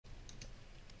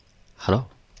Hello,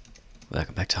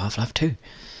 welcome back to Half-Life 2.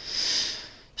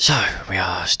 So, we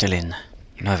are still in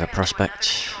Nova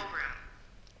Prospect.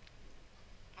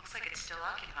 Looks like it's still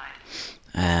occupied.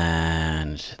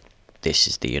 And this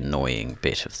is the annoying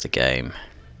bit of the game.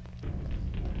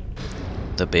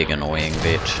 The big annoying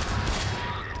bit.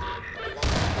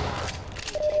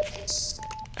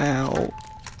 Ow.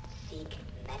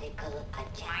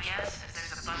 My guess is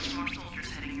there's a bunch more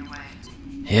soldiers heading your way.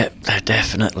 Yep, there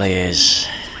definitely is. Search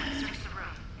the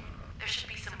room. There should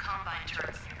be some combine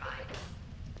turrets nearby.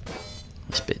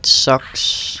 This bit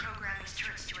sucks. Program these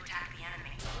turrets to attack the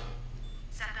enemy.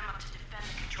 Set them up to defend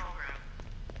the control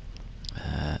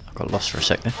room. I got lost for a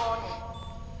sec there. Warning.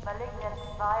 Malignant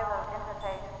viral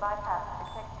interface bypass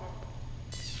detected.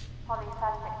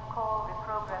 Polyphatic core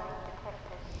reprogramming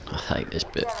detected. I hate this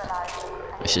bit. Sterilizing.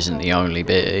 This isn't the only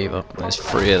bit either. There's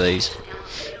 3 of these.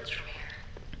 Fields from here.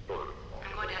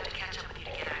 I'm going to have to catch up with you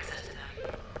to get access to them.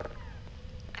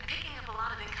 I'm picking up a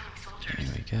lot of incoming Here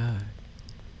soldiers. we go.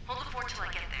 Hold the fort till I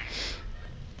get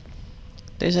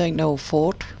there. This ain't no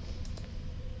fort.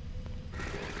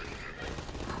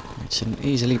 It's an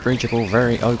easily breachable,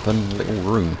 very open little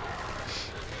room.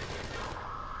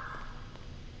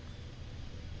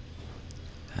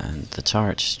 And the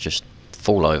turrets just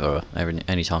fall over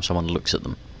any time someone looks at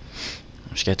them.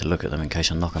 I'm scared to look at them in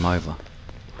case I knock them over.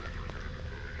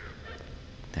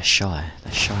 They're shy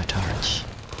turrets.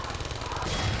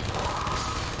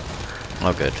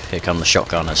 Oh good, here come the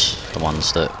shotgunners, the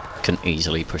ones that can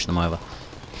easily push them over.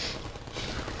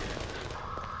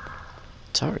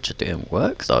 Turrets are doing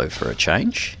work though for a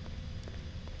change.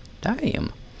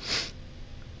 Damn.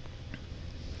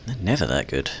 They're never that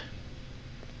good.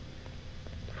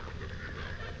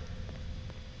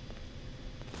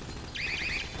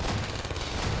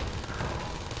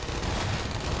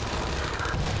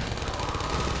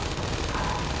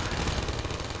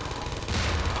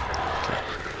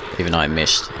 Even though I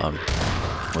missed, I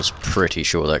was pretty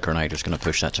sure that grenade was going to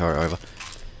push that turret over.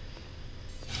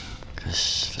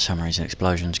 Because for some reason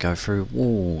explosions go through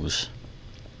walls.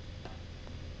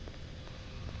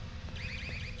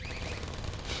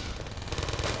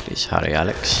 Please hurry,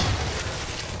 Alyx.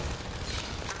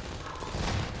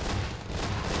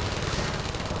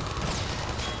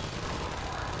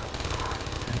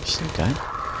 Still going.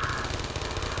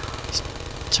 These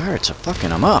turrets are fucking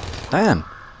them up. Damn.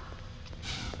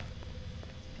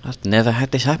 I've never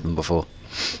had this happen before.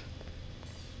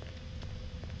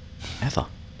 Ever.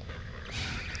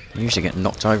 I usually get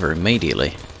knocked over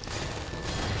immediately.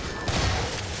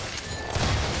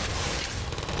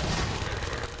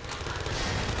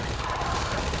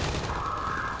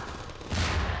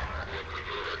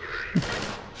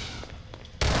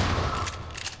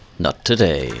 Not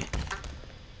today.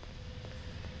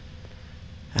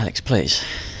 Alyx, please.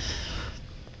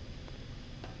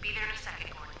 Be there in a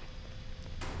second, Gordon.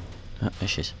 Oh, there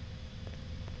she is.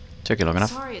 Took you long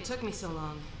enough. Sorry it took me so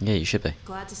long. Yeah, you should be.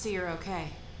 Glad to see you're okay.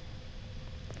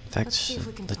 In Let's fact, see if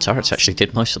we can the find turrets Nelson. actually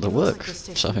did most of the It looks work. like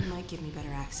this So, station might give me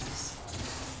better access.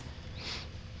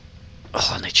 oh,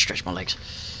 I need to stretch my legs.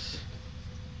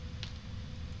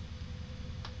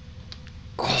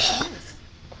 Oh,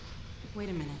 Wait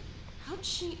a minute. How'd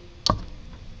she...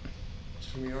 It's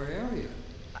from your area.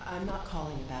 I'm not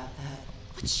calling about that.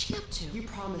 What's she up to? You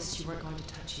promised you weren't going to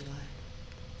touch Eli.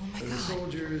 Oh my The god.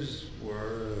 soldiers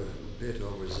were a bit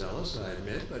overzealous, I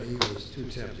admit, but he was too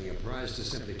tempting a prize to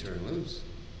simply turn loose,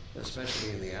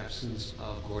 especially in the absence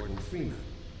of Gordon Freeman.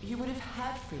 You would have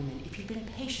had Freeman if you'd been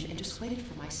patient and just waited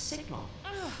for my signal.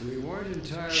 We weren't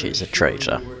entirely She's a sure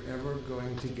traitor. we were ever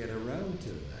going to get around to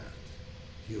that.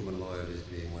 Human loyalties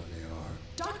being what they are.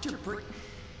 Dr.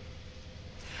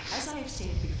 As I have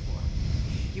stated before,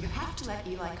 you have to let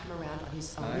Eli come around on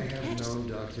his own. I You can't have just- known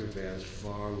Dr. Vance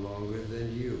far longer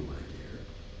than you, my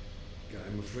dear.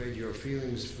 I'm afraid your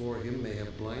feelings for him may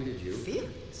have blinded you.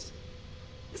 Feelings?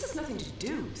 This has nothing to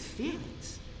do with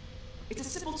feelings. It's a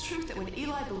simple truth that when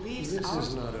Eli believes This our...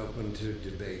 is not open to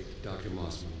debate, Dr.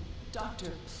 Mossman.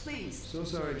 Doctor, please. So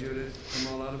sorry, Judith.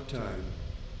 I'm all out of time.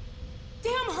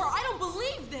 Damn her! I don't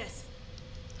believe this!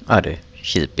 I do.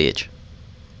 She's a bitch.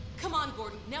 Come on,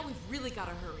 Gordon. Now we've really got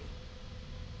to hurry.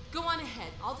 Go on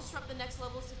ahead. I'll disrupt the next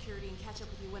level of security and catch up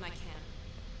with you when I can.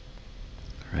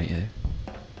 Right,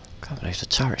 yeah. Can't believe the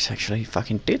turrets actually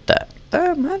fucking did that.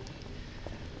 Damn, man.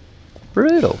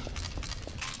 Brutal.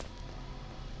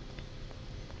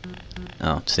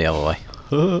 Oh, it's the other way.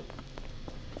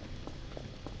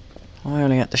 I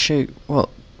only had to shoot, what,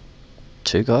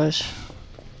 2 guys?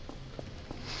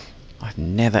 I've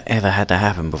never ever had that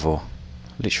happen before.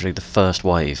 Literally the first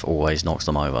wave always knocks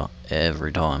them over,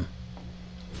 every time.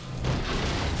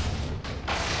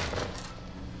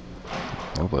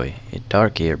 boy, it's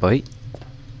dark here, boy.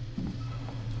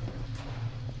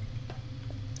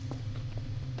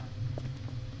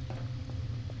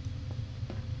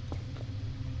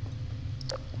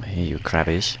 I hear you,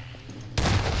 crabbies.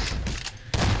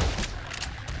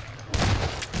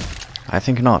 I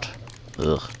think not.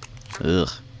 Ugh. Ugh.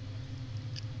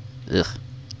 Ugh.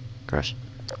 Gross.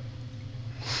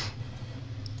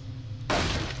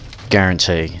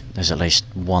 Guarantee there's at least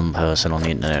one person on the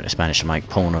internet that's managed to make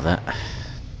porn of that.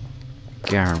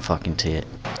 Guarantee it.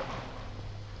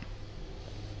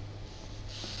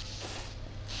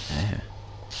 Oh.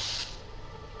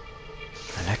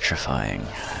 Electrifying.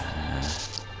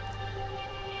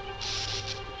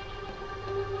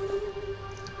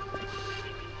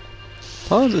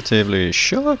 Positively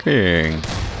shocking.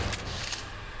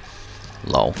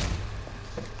 Lol. I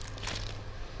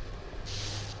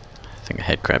think a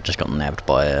head crab just got nabbed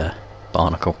by a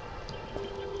barnacle.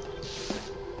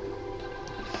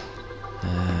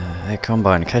 Hey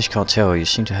Combine, in case you can't tell, you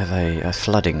seem to have a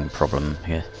flooding problem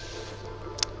here.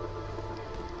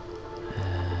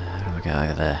 How do I get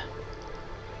over there?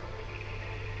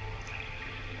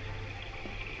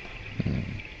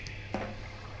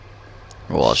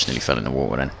 Oh, I just nearly fell in the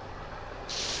water then.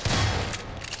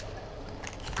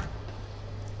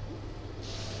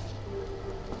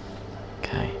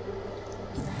 Okay.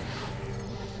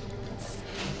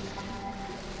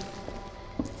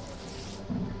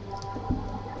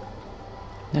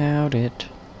 Nailed it.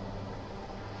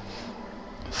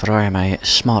 For I am a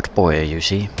smart boy, you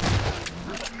see.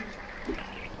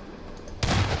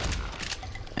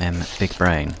 Big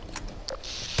brain.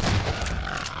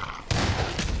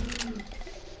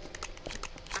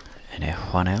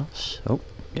 Anyone else? Oh,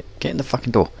 get in the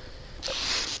fucking door.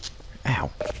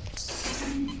 Ow.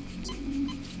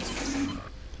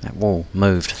 That wall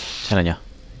moved. Telling you.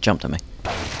 Jumped at me.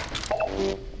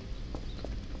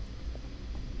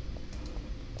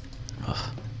 Ugh.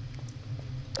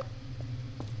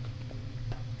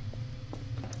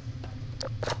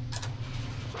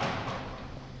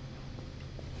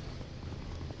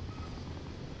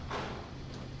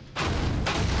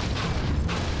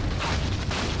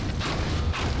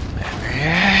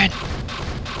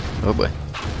 Oh boy.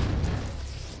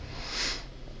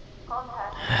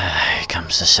 Here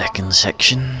comes the second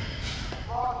section.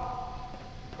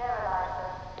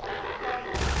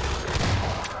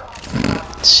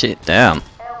 Sit down.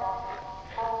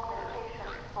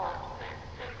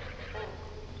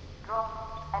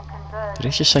 Did he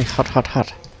just say hut hut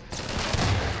hut?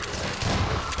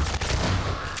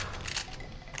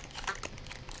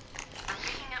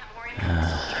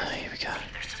 Here we go.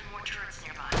 There's some more turrets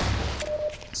nearby.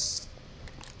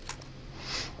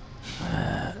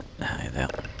 Hey there.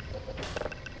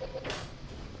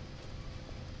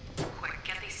 Quick,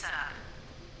 get these set up.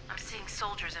 I'm seeing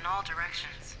soldiers in all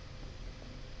directions.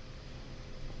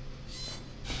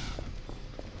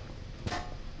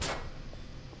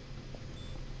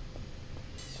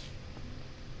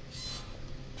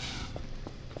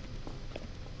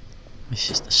 This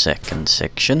is the second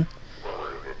section.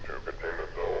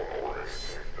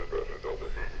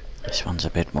 This one's a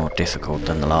bit more difficult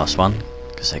than the last one,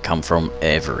 because they come from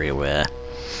everywhere.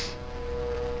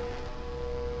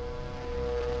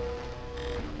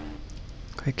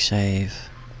 Quick save,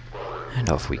 and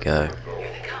off we go.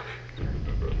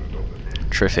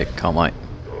 Terrific, can't wait.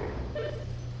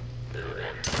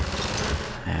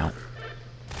 Ow.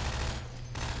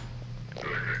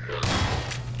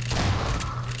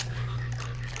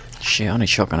 Shit, I need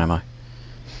shotgun ammo.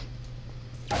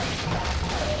 I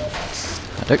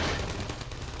do.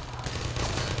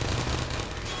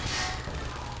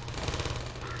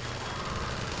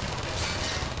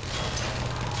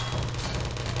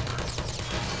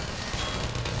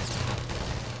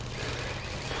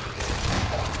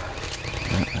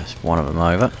 There's one of them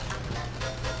over.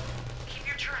 Keep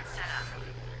your turret set up.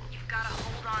 You've got to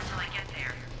hold on till I get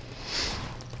there.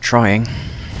 Trying.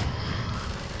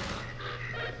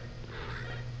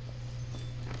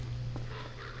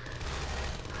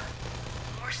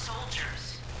 More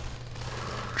soldiers.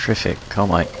 Terrific,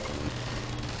 can't wait.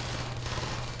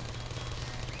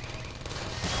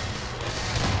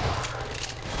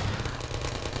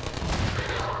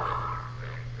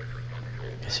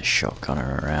 There's a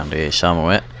shotgunner around here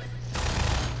somewhere.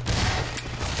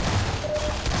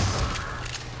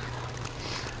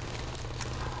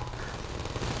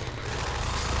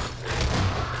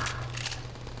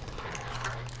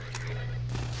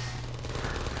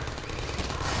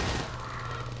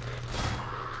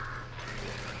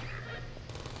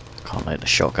 Can't let the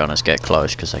shotgunners get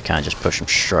close because they can't just push them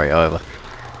straight over.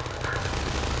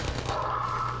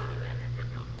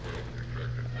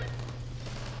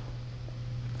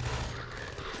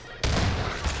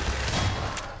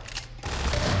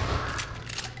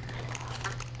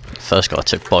 first guy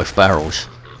took both barrels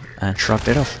and shrugged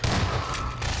it off.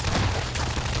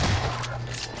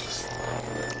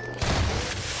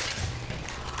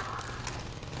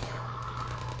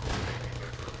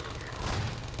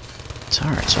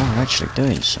 Turrets are actually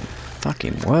doing some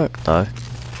fucking work though.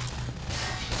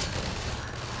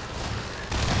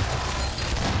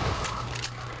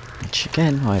 Which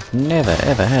again, I've never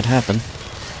ever had happen.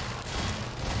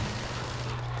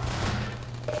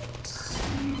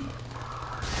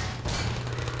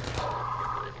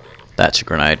 That's a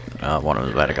grenade. One of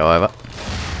them's about to go over.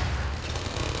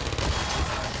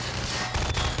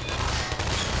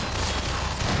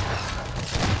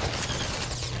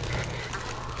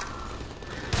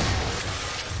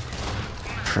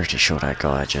 Pretty sure that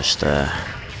guy just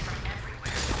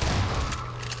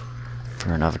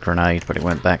threw another grenade, but it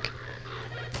went back.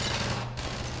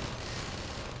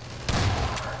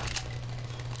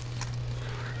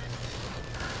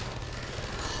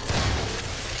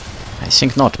 I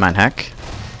think not, manhack.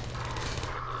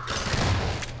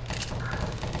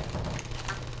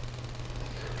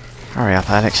 Hurry up,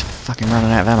 Alex. I'm fucking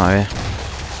running out of ammo here.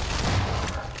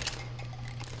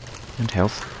 And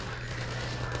health.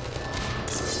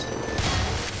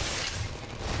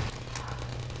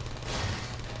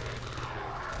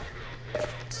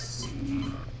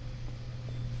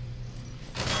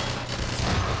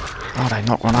 Oh, they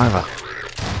knocked one over.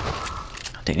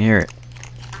 I didn't hear it.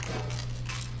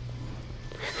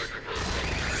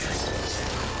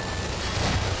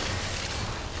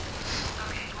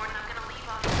 Okay, Gordon, I'm gonna leave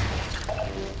off.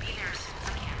 Be there as soon as I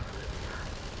can.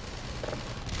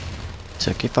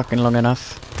 Took you fucking long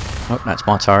enough. Oh, that's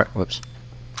my turret. Whoops.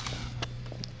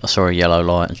 I saw a yellow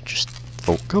light and just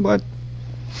thought, come on.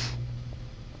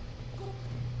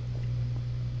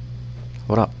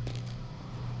 What up?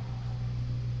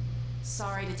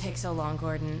 Sorry to take so long,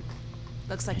 Gordon.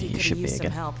 Looks like Yeah, you you could should have be used some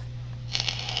again. help.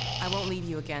 I won't leave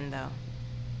you again, though.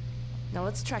 Now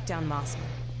let's track down Mossman.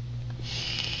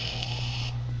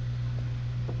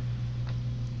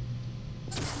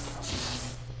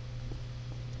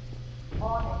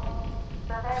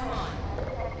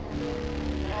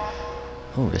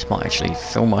 Oh, this might actually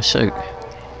fill my suit.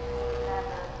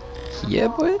 Yeah,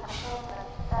 boy.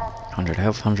 100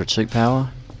 health, 100 suit power.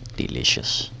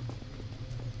 Delicious.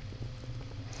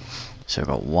 So we've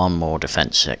got one more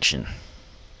defense section.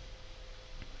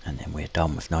 And then we're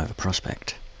done with Nova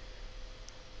Prospect.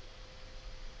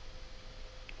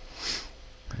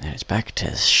 And then it's back to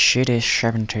shitty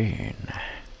 17.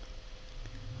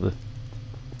 Ugh.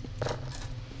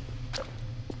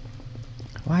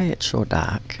 Why it's so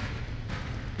dark?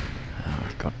 Oh,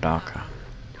 it got darker.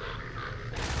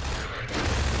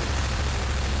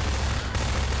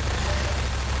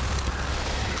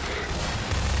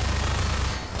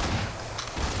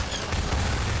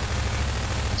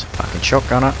 It's a fucking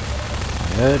shotgunner.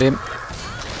 I heard him.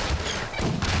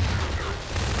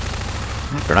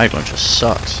 That grenade launcher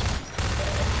sucks.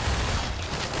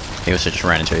 He also just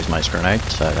ran into his mate's grenade,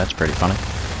 so that's pretty funny.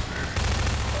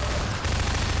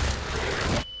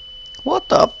 What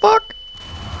the fuck?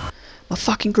 My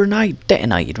fucking grenade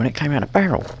detonated when it came out of the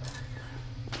barrel.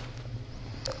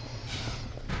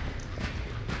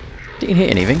 Didn't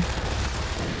hit anything.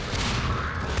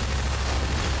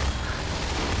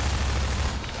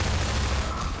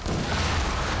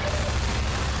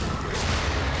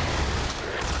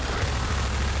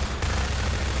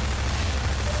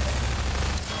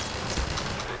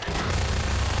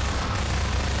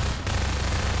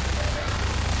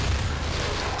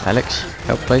 Alex,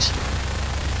 help please.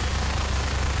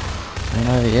 Ain't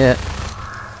over yet.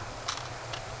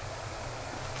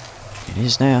 It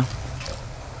is now.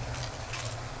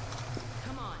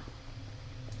 Come on.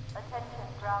 Attention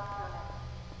ground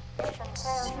unit. Mission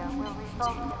failure will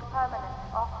result in permanent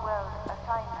off-world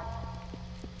assignment.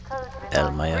 Code El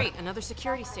revised. Mayo. Great, another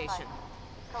security station.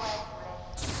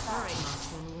 Coagulate. All right,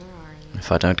 Mossman, where are you?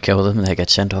 If I don't kill them, they get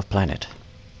sent off planet.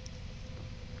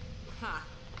 Ha.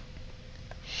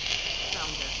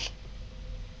 Found her.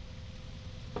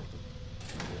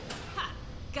 Ha!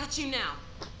 Got you now.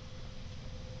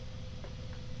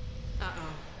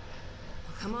 Uh-oh.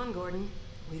 Well, come on, Gordon.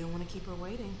 We don't want to keep her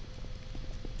waiting.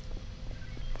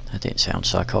 That didn't sound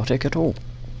psychotic at all.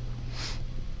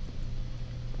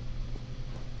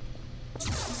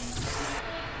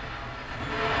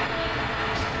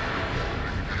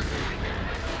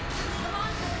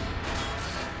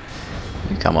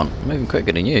 You come on, I'm moving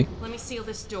quicker than you. Let me seal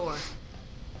this door.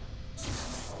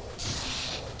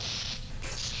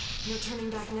 No turning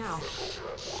back now.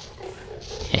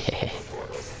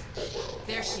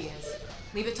 There she is.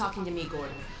 Leave it talking to me,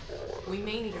 Gordon. We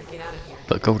may need her to get out of here.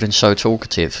 But Gordon's so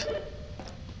talkative.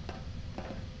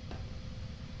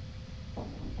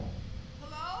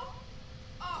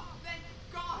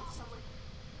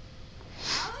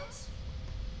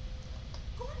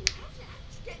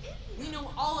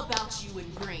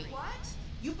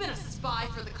 spy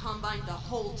for the Combine the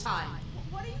whole time.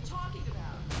 What are you talking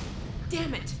about?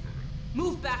 Damn it!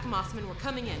 Move back, Mossman. We're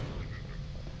coming in.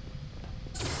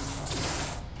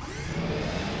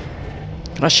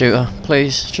 Can I shoot her,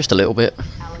 please? Just a little bit.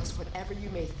 Alyx, whatever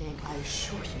you may think, I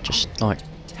assure you. Just like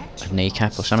a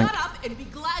kneecap or something. Shut up and be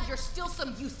glad you're still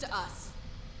some use to us.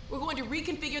 We're going to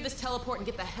reconfigure this teleport and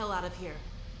get the hell out of here.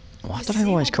 Why do they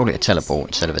always call it a teleport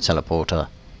instead of a teleporter?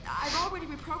 I've already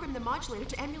reprogrammed the modulator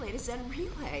to emulate a Zen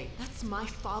relay. That's my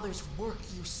father's work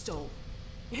you stole.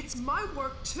 It's my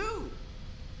work too.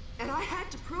 And I had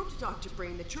to prove to Dr.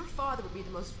 Breen that your father would be the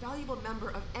most valuable member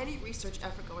of any research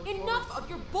effort going forward. Enough of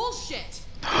your bullshit!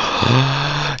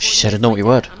 She said a naughty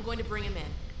word. I'm going to bring him in.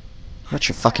 What's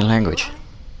your fucking language?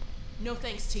 No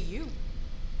thanks to you.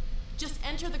 Just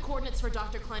enter the coordinates for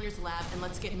Dr. Kleiner's lab and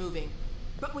let's get moving.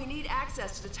 But we need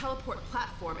access to the teleport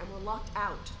platform and we're locked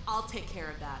out. I'll take care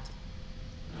of that.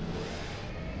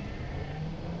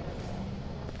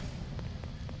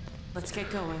 Let's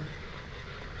get going.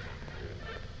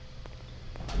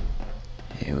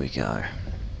 Here we go.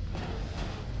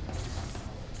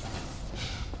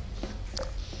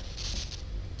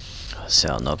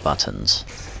 So no buttons.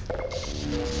 Oh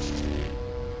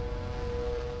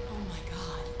my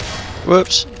god.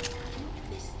 Whoops.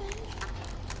 This thing?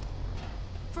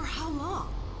 For how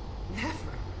long? Never.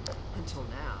 Until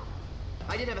now.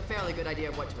 I did have a fairly good idea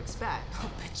of what to expect.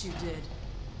 I'll bet you did.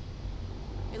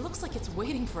 It looks like it's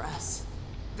waiting for us.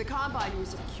 The Combine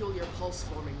uses a peculiar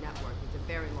pulse-forming network with a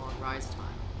very long rise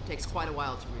time. It takes quite a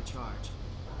while to recharge.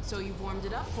 So you've warmed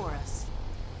it up for us.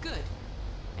 Good.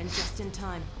 And just in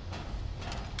time.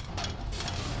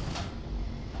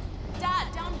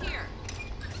 Dad, down here!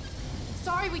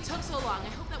 Sorry we took so long. I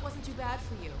hope that wasn't too bad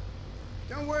for you.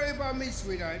 Don't worry about me,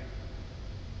 sweetheart.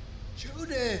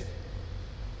 Judith!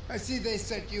 I see they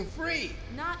set you free.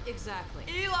 Not exactly.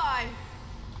 Eli!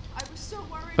 I was so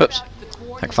worried Oops. about The Thank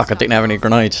coordinates fuck I didn't have any got-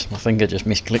 grenades. My finger just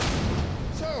misclicked.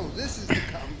 So, this is the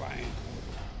Combine.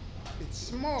 It's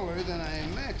smaller than I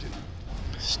imagined.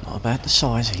 It's not about the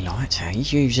size, he likes how you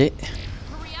use it.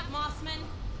 Hurry up, Mossman!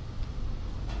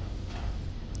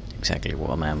 Exactly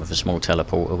what a man with a small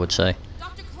teleporter would say.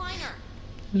 Dr. Kleiner!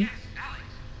 Yes, Alyx.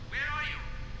 Where are you?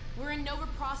 We're in Nova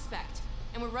Prospect,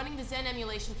 and we're running the Zen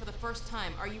emulation for the first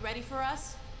time. Are you ready for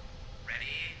us?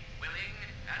 Ready, willing,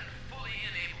 and fully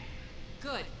enabled.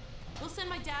 Good. We'll send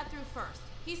my dad through first.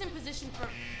 He's in position for...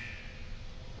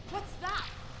 What's that?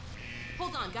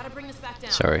 Hold on, gotta bring this back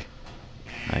down. Sorry.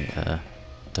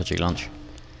 Dodgy lunch.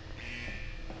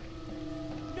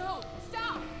 No!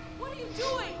 Stop! What are you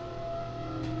doing?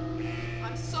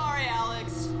 I'm sorry, Alyx.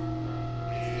 It's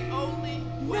the only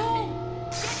way. No!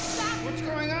 Get back! What's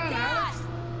going on, Dad! Alex?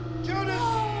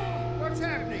 Judith! What's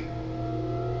happening?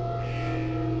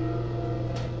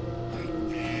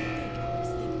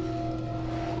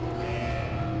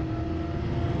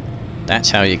 That's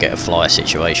how you get a flyer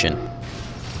situation.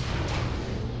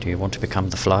 Do you want to become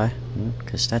the flyer?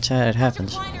 Because that's how it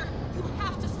happens. Dr. Kleiner, you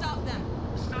have to stop them!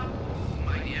 Stop,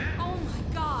 my dear. Oh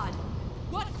my god!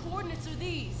 What coordinates are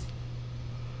these?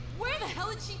 Where the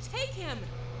hell did she take him?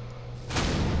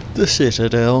 The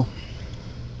Citadel.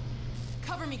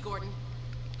 Cover me, Gordon.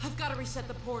 I've got to reset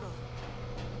the portal.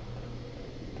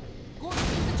 Gordon,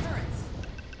 use the turrets.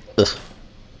 Ugh.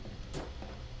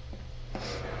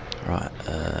 Right,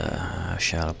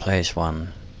 shall I place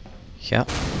one? Yep.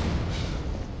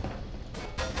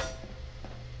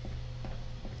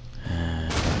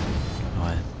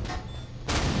 Right.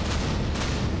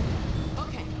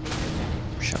 Okay, it's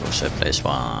reset. Shall also place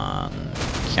one.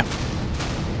 Yep.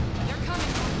 They're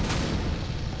coming.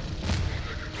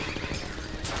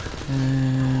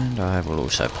 And I will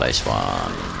also place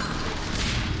one.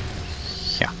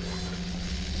 Yeah.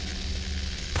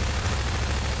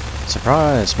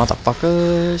 Surprise,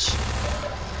 motherfuckers!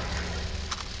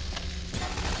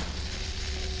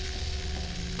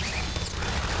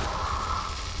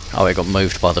 Oh, it got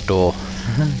moved by the door.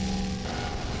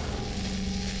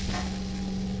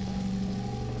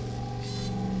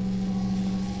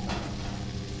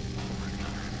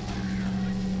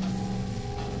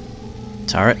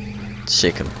 Turret,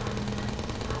 sick 'em.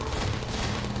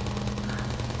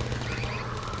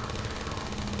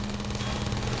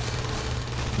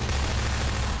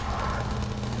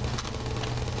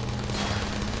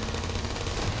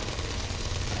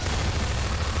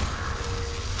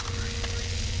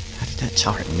 How did that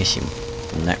turret miss him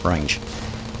from that range?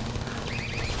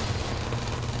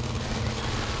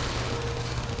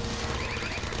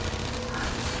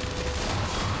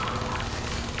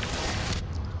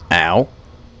 Ow.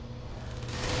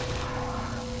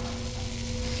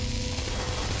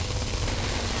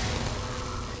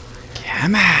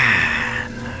 Come on.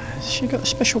 She got a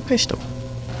special pistol.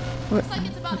 What? Looks like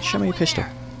it's about Show me your halfway pistol.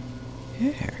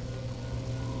 there.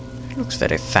 Yeah. It looks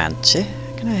very fancy.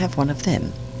 Can I have one of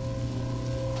them?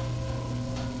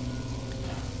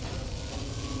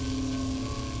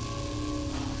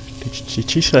 Did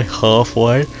she say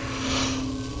halfway?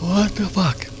 What the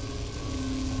fuck?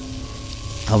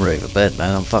 I'm ready for bed,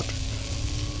 man. I'm fucked.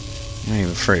 It ain't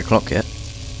even 3 o'clock yet.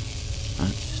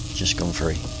 It's just gone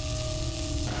 3.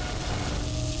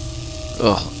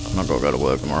 Ugh, I'm not gonna go to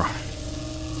work tomorrow.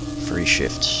 3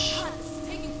 shifts. God, this is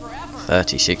taking forever.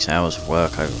 36 hours of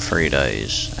work over 3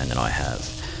 days, and then I have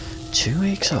 2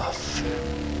 weeks off.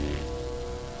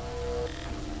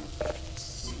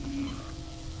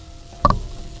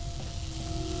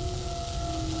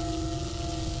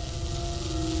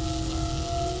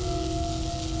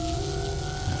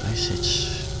 At least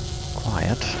it's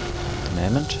quiet at the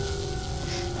moment.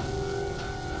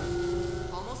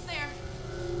 Almost there.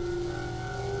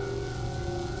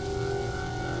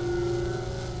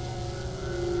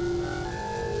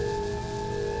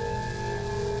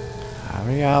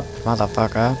 Hurry up,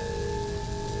 motherfucker.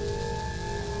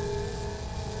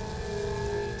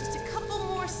 Just a couple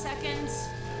more seconds.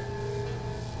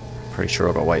 Pretty sure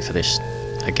I've got to wait for this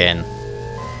again.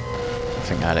 I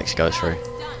think Alyx goes through. It's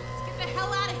done. Let's get the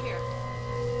hell out of here.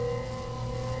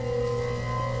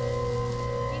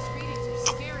 These readings are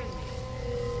scaring me.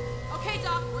 Okay,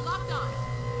 Doc, we're locked on.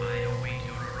 I await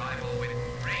your arrival with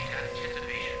great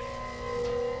anticipation.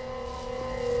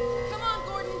 Come on,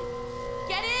 Gordon.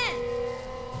 Get in.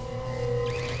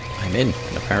 I'm in,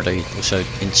 and apparently also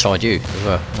inside you as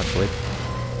well. That's weird.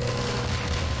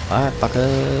 Alright,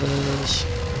 fuckers.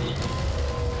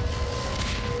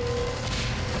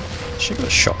 She got a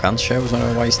shotgun, she was on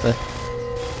her waist there.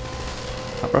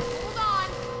 Hi, bro. Hold on.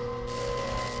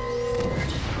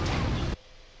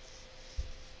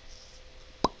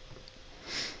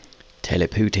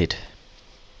 Teleported.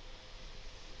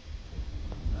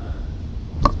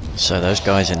 So those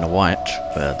guys in the white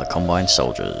were the Combine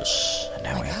soldiers. And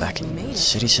now My we're God, back we made in it.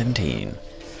 City 17.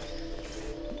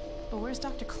 But where's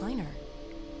Dr. Kleiner?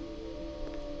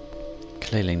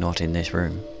 Clearly not in this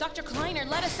room. Dr. Kleiner,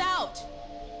 let us out.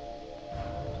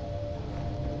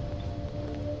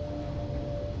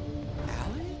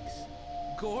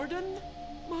 Alyx? Gordon?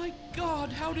 My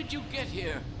God, how did you get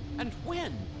here? And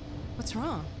when? What's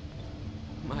wrong?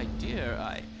 My dear,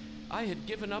 I had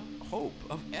given up hope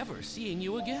of ever seeing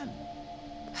you again.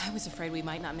 I was afraid we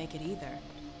might not make it either.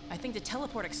 I think the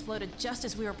teleport exploded just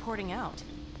as we were porting out.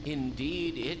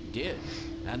 Indeed, it did.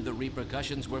 And the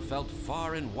repercussions were felt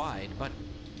far and wide, but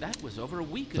that was over a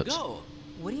week But- ago.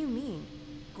 What do you mean?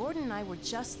 Gordon and I were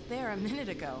just there a minute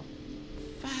ago.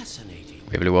 Fascinating.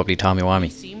 Wibbly wobbly timey We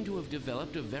wimey. seem to have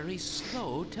developed a very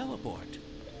slow teleport.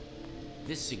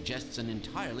 This suggests an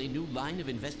entirely new line of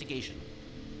investigation.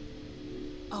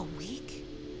 A week?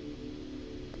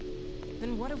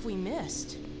 Then what have we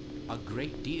missed? A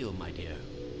great deal, my dear.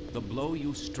 The blow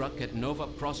you struck at Nova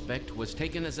Prospect was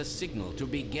taken as a signal to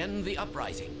begin the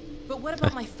uprising. But what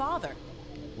about my father?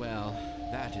 Well,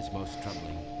 that is most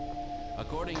troubling.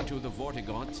 According to the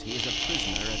Vortigaunts, he is a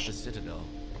prisoner at the Citadel.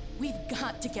 We've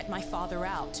got to get my father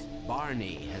out.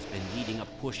 Barney has been leading a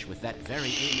push with that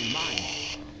very aim in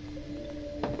mind.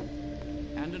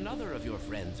 And another of your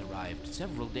friends arrived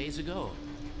several days ago.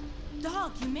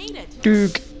 Dog, you made it.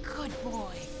 Doog. Good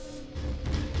boy.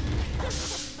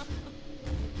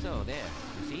 So there,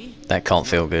 you see? That can't It's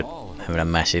feel not good. all Having a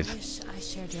massive Wish I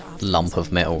shared your lump of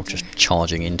optimism, metal Doctor. just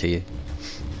charging into you.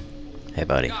 Hey,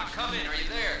 buddy. Doc, come in. Are you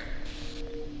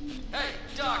there? Hey,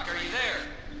 Doc, are you there?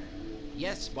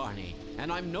 Yes, Barney,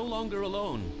 and I'm no longer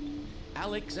alone.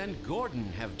 Alyx and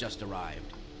Gordon have just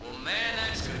arrived. Well, man,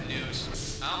 that's good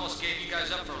news. I almost gave you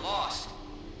guys up for lost.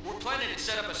 We're planning to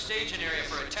set up a staging area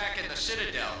for attacking the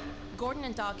Citadel. Gordon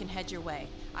and Dog can head your way.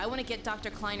 I want to get Dr.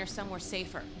 Kleiner somewhere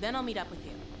safer. Then I'll meet up with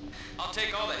you. I'll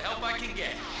take all the help I can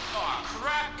get. Aw,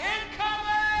 crap!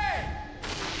 Incoming!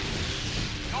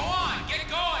 Go on, get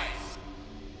going!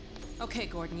 Okay,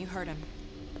 Gordon, you heard him.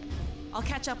 I'll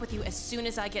catch up with you as soon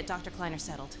as I get Dr. Kleiner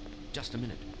settled. Just a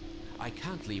minute. I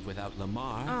can't leave without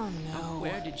Lamar. Oh, no.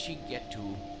 Where did she get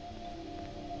to?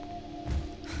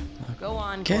 Go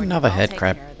on, Get Gordon. another I'll head take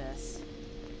crab. care of this.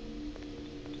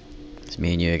 It's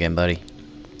me and you again, buddy.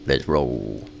 Let's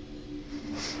roll.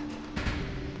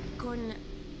 Gordon,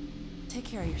 take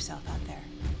care of yourself out there.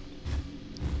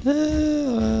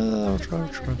 I'll Dr. try.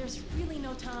 Kleiner, there's really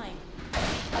no time.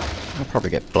 I'll probably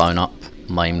get blown up,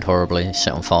 maimed horribly,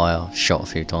 set on fire, shot a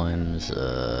few times,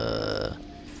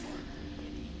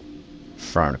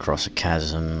 thrown across a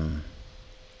chasm,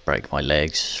 break my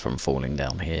legs from falling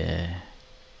down here.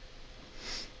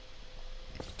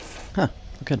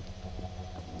 Good.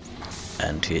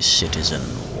 And here's Citizen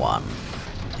 1.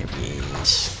 Here he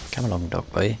is. Come along,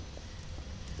 dog boy.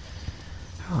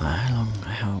 Oh,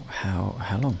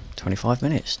 how long? 25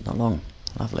 minutes. Not long.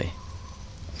 Lovely.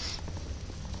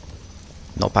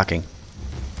 Not packing.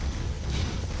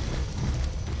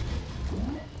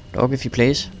 Dog, if you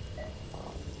please.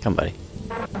 Come, buddy.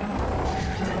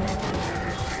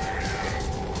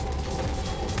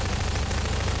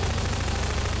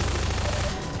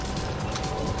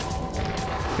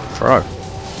 Good throw.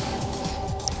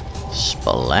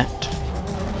 Splat.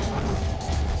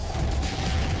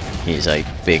 He's a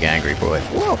big angry boy.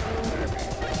 Whoa!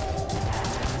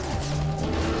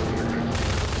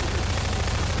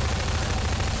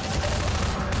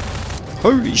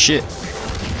 Holy shit!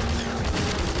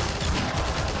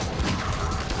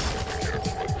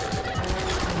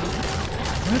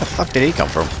 Where the fuck did he come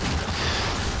from?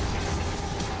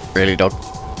 Really, dog?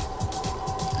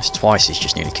 That's twice he's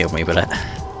just nearly killed me with that.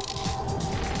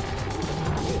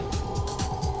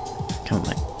 Come on,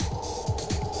 mate.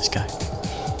 Let's go.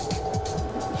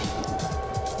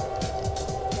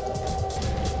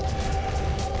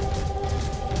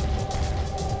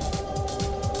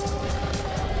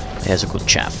 There's a good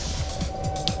chap.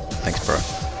 Thanks, bro.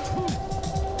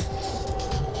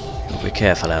 Be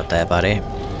careful out there, buddy.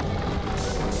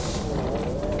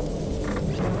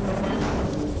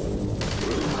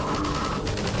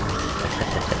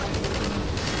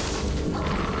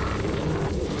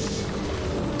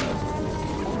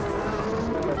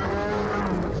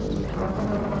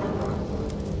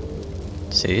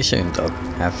 See you soon, dog.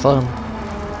 Have fun.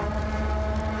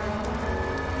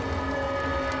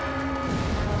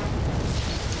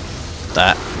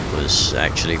 That was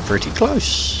actually pretty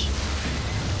close.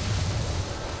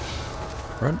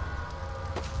 Run.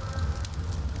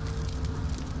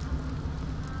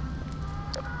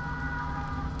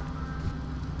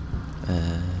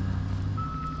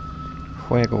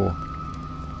 Juego.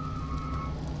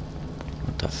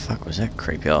 What the fuck was that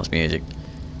creepy ass music?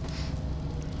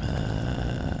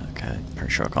 Okay,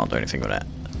 pretty sure I can't do anything with that.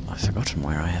 I've forgotten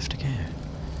where I have to go.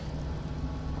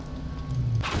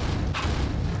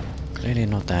 Clearly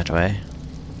not that way.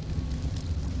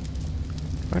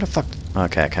 Where the fuck?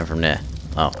 Okay, I came from there.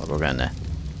 Oh, I'll go down there.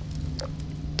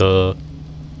 Duh. Oh,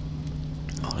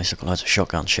 at least I've got loads of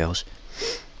shotgun shells.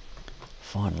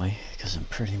 Finally, because I'm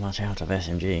pretty much out of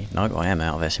SMG. No, I am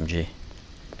out of SMG.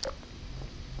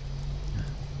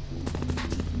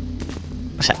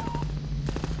 What's that?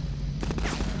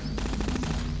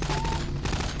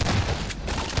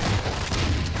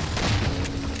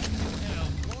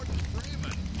 Gordon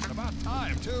Freeman. About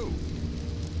time, too.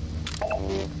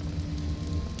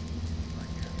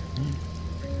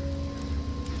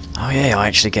 Oh yeah, I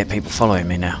actually get people following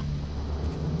me now.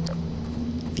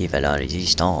 Vive la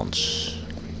resistance.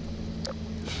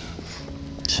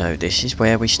 So this is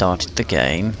where we started the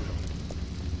game.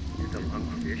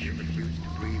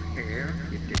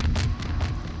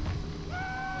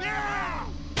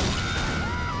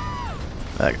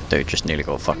 That dude just nearly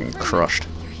got fucking crushed.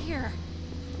 You're here.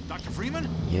 Dr. Freeman?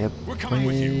 Yep. We're coming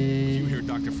with you. If you hear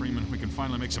Dr. Freeman, we can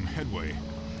finally make some headway.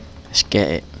 Let's get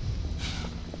it.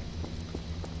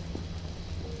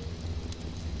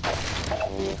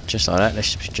 Just like that,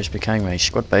 this just became a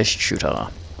squad-based shooter.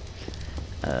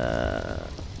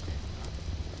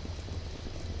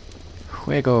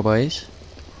 Juego, boys.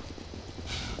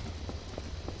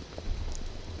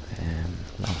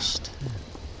 Lost.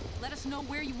 Let us know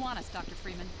where you want us, Dr.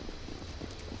 Freeman.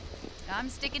 I'm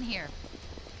sticking here.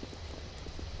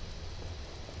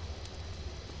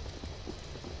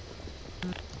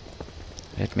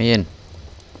 Let me in.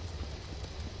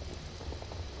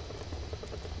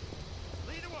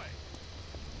 Lead away.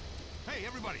 Hey,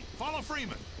 everybody, follow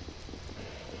Freeman.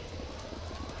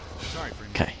 Sorry,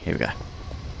 Freeman. Okay, here we go.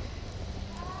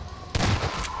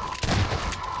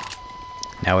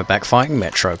 Now we're back fighting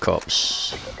Metro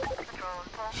cops.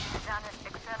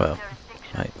 Well,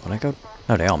 wait, will I go?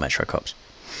 No, they are Metro cops.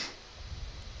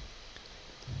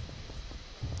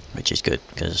 Which is good,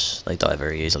 because they die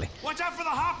very easily. Watch out for the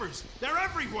hoppers! They're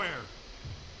everywhere!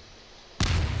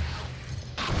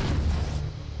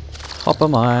 Hopper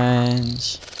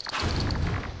mines.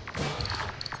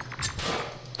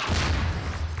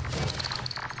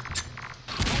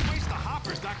 Don't waste the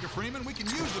hoppers, Dr. Freeman. We can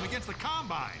use them against the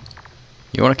Combine.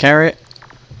 You want to carry it?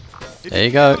 If There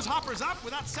you can go. get those hoppers up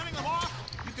without setting them off,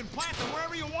 you can plant them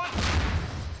wherever you want.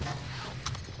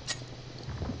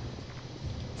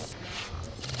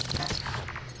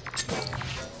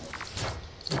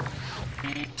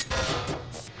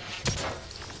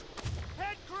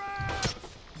 Head crabs!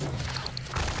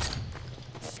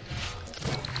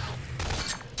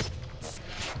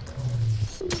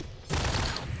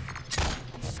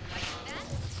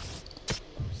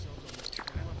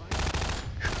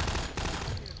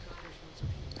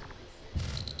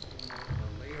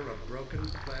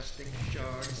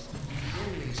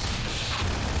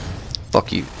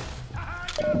 Fuck you.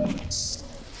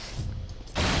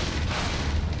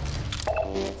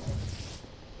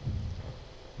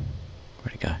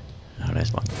 Where'd he go? Oh,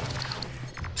 there's one.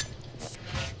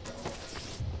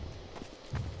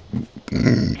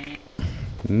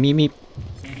 Meep meep.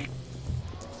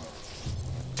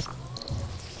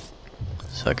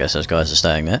 So I guess those guys are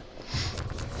staying there.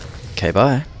 Okay,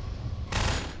 bye.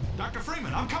 Dr.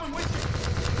 Freeman, I'm coming with you.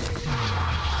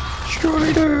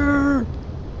 Strider!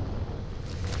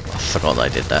 I forgot they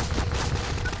did that.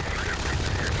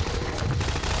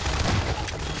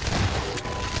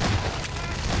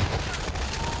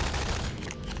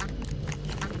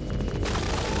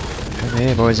 Come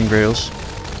here, boys and girls.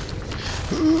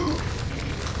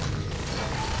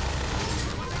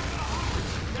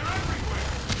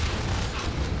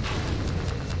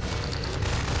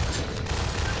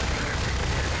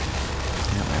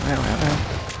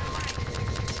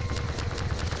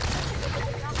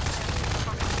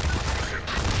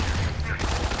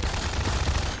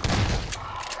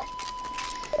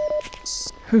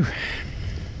 Whew.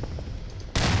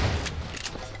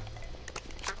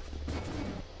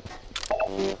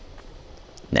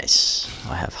 Nice.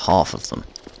 I have half of them.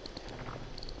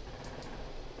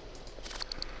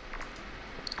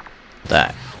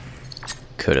 That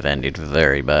could have ended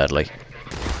very badly.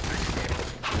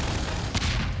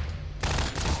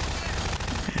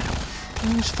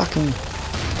 Who's fucking...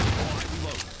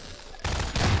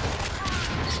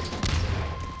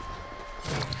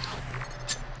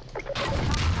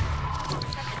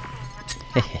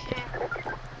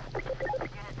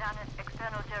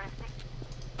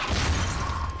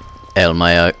 El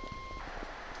Mayo.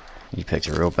 You picked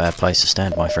a real bad place to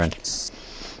stand, my friend.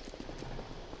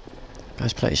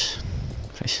 Guys, please.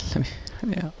 Please, let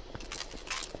me out.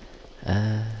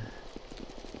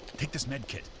 Take this med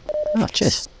kit. Oh,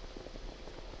 cheers.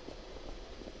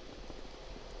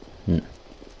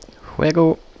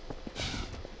 Juego.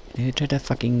 Into the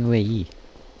fucking way.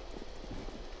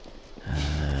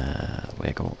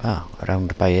 Wiggle. Ah,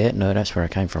 around by it? No, that's where I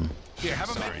came from. Here, have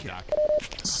a med kit.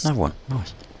 Another one.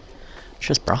 Nice.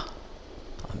 Cheers, bruh.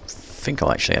 I think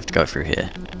I'll actually have to go through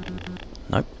here.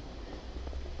 Nope.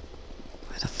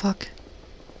 Where the fuck?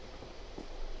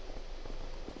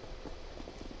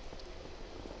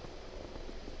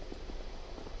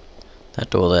 That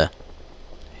door there.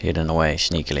 Hidden away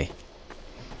sneakily.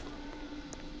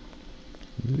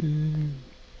 I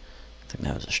think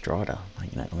that was a Strider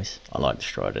making that noise. I like the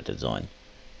Strider design.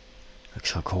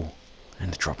 Looks so cool.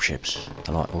 And the dropships.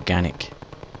 They're like organic.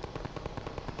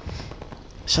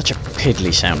 Such a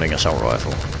piddly sounding assault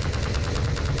rifle.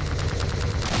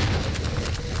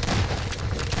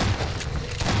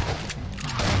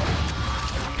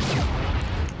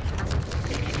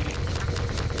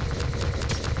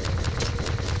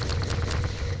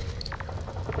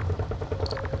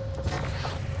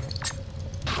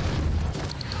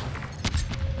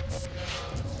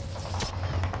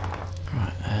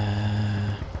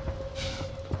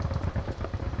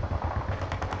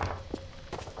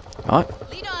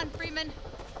 Alright. Lead on, Freeman.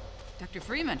 Dr.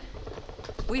 Freeman,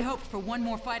 we hoped for one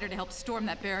more fighter to help storm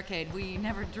that barricade. We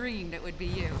never dreamed it would be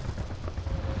you.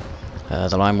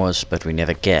 The line was, but we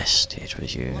never guessed it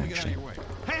was you, actually.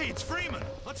 Hey, it's Freeman.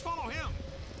 Let's follow him.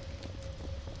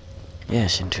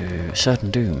 Yes, into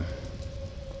certain doom.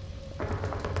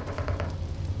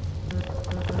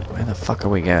 Where the fuck are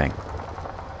we going?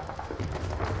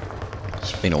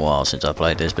 It's been a while since I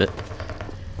played this bit.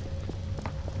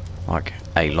 Like,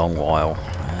 a long while.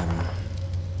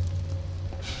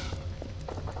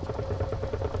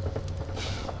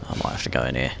 I might have to go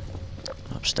in here.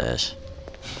 Upstairs.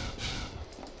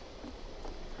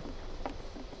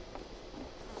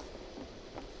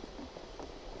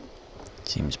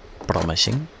 Seems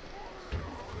promising.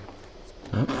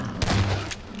 Oh.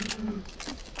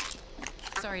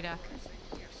 Sorry, Doc.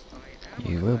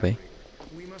 You will be.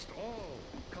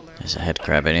 There's a head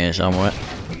crab in here somewhere.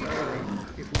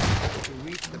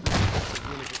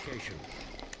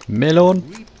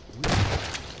 Melon!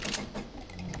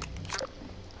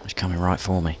 It's coming right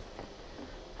for me.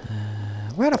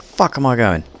 Where the fuck am I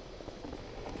going?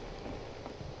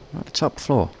 At the top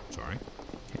floor. Sorry.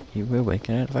 You will be.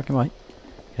 Get out of the fucking way.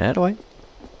 Get out of the way.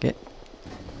 Get.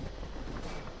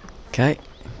 Okay.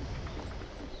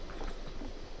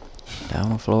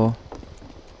 Down the floor.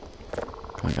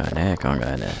 Can't go in there. Can't go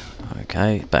in there.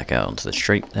 Okay. Back out onto the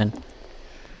street then.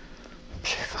 I'm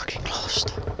so fucking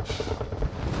lost.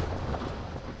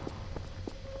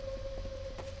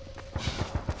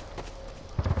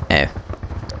 Oh.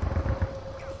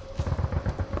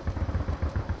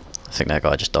 I think that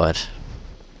guy just died.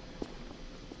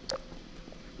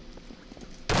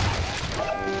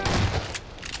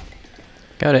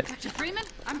 Got it. Dr. Freeman,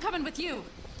 I'm coming with you.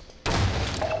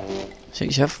 Suit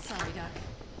yourself. Sorry,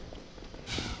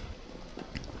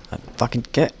 Doc. Fucking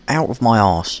get out of my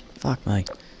arse. Fuck me.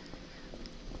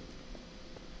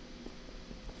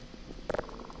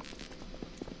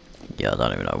 Yeah, I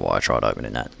don't even know why I tried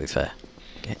opening that, to be fair.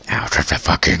 Get out of the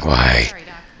fucking way. Sorry,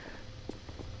 Doc.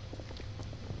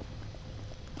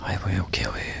 I will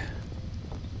kill you.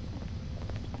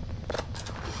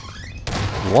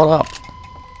 What up?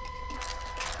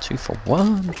 2 for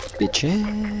 1, bitches.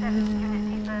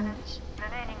 Remaining units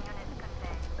contained.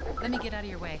 Let me get out of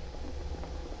your way.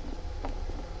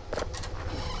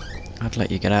 I'd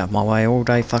let you get out of my way all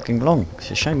day fucking long.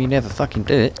 It's a shame you never fucking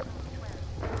do it.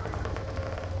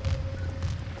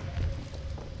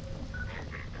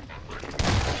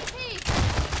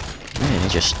 Yeah, you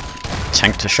just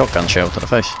tanked a shotgun shell to the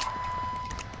face.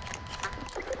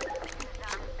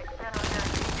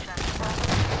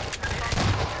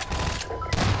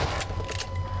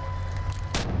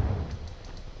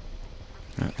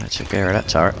 Right, that took care of that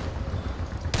turret.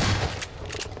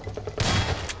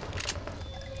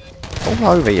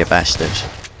 All over you bastard.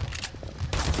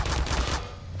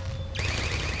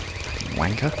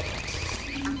 Wanker.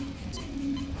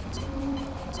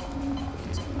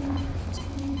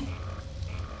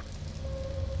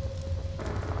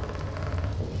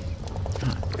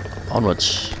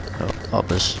 Onwards. Oh,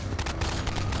 uppers.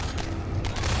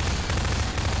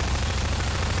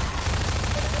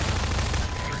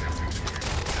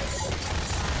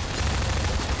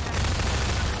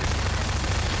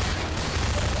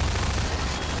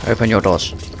 Open your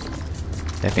doors.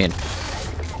 Let me in.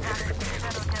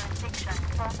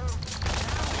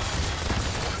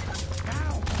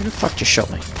 Who the fuck just shot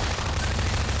me?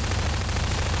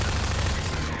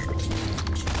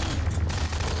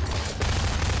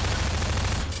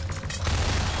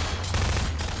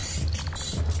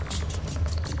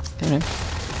 Don't know.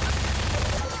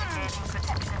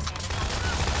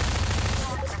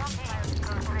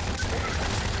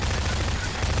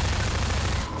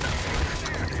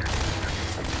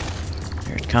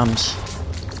 Here it comes.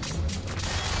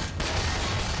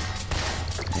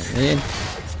 Get it in.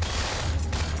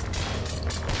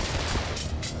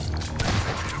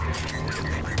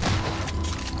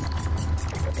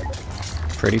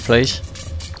 Pretty please.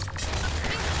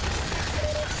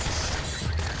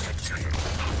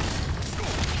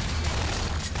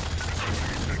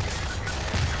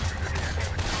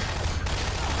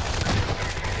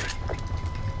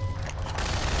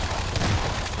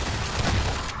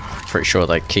 Pretty sure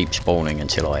they keep spawning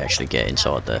until I actually get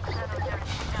inside there.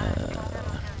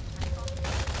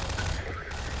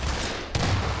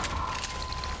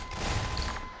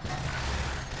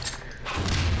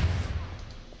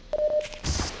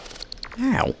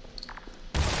 Ow.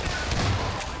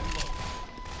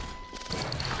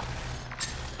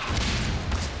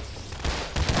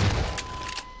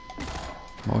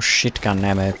 More shotgun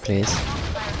ammo, please.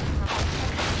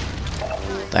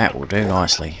 That will do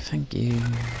nicely. Thank you.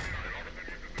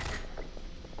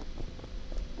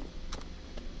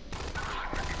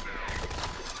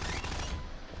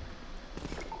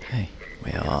 Okay,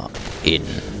 we are in.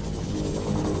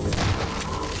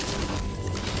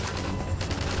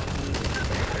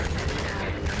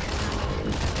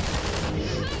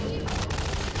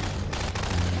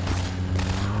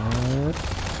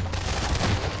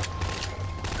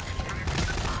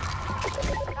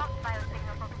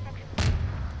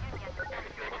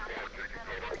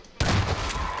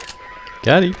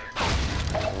 Got him.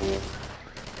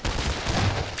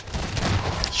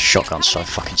 Shotgun's so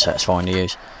fucking satisfying to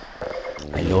use.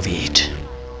 I love it.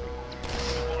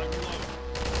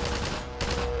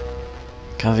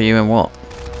 Cover you in what?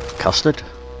 Custard?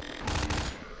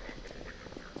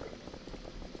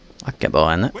 I can get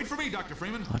behind that. Wait for me, Dr.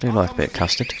 Freeman. I do like a bit of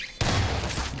custard.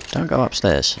 Don't go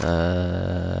upstairs.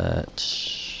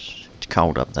 It's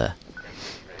cold up there.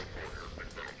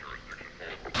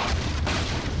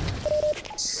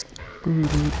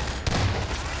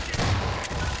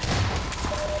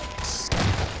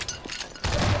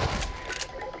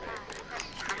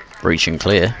 Breach and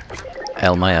clear.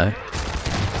 El Mayo.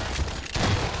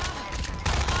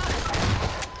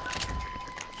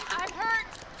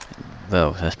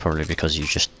 Well, that's probably because you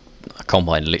just... a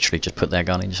combine literally just put their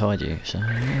gun inside you, so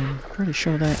I'm pretty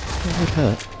sure that it would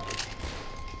hurt.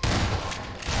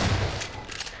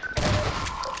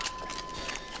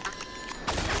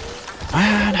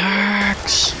 Man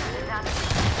hacks!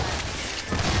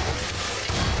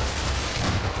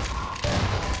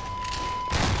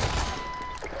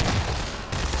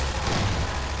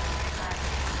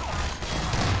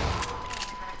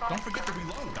 Don't forget to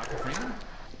reload, Dr. Freeman.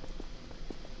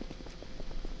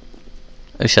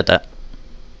 Who said that?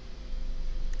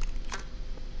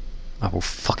 I will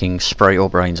fucking spray your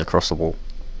brains across the wall.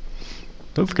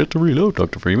 Don't forget to reload,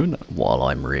 Dr. Freeman. While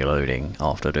I'm reloading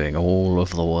after doing all of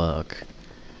the work.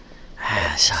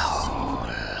 Asshole.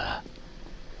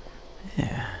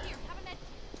 Yeah.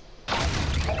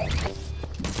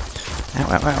 Ow,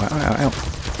 ow, ow, ow, ow, ow.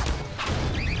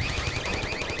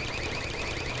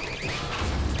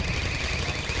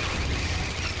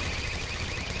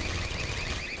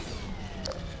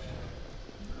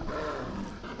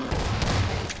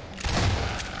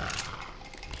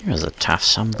 Here's a tough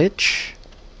sumbitch.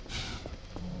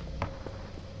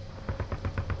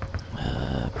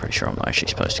 Pretty sure I'm not actually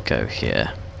supposed to go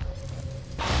here.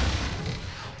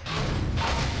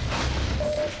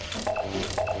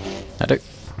 I do.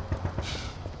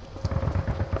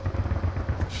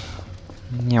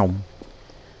 Meow.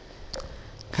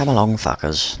 Come along,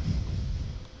 fuckers.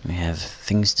 We have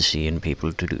things to see and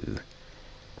people to do.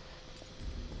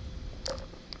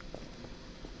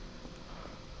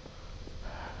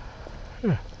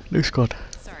 Looks good.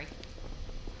 Sorry.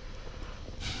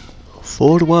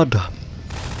 Forward.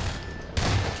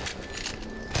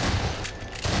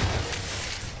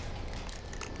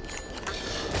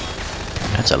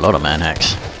 That's a lot of man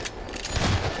hacks.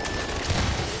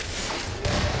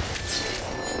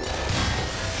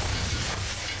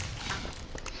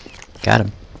 Got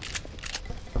him.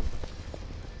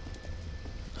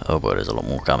 Oh boy, there's a lot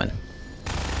more coming.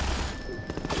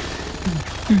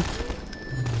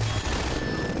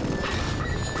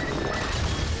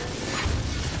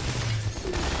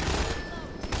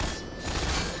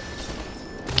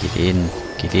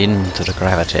 Get into the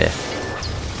gravity.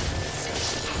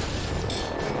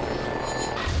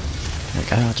 There we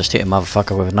go, I just hit a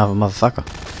motherfucker with another motherfucker.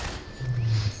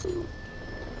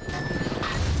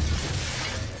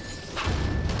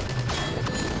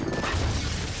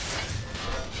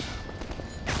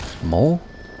 More?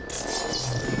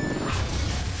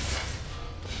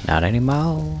 Not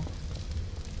anymore.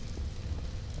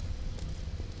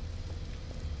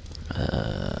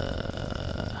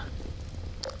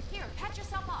 Here, patch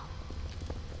yourself up.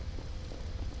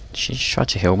 She just tried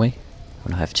to heal me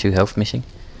when I have 2 health missing.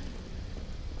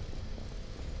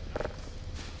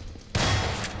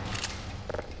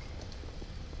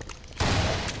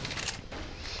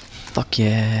 Fuck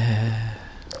yeah.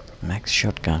 Max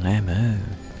shotgun ammo.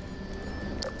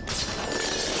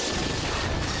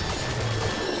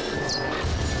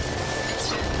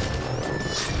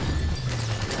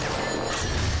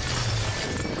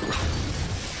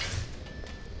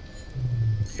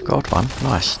 You got one.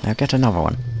 Nice. Now get another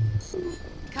one.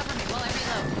 Cover me while I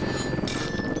reload.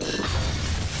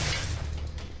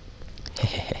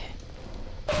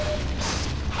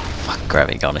 Fuck,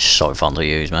 gravity gun is so fun to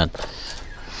use, man.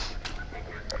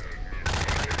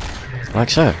 Like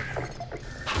so.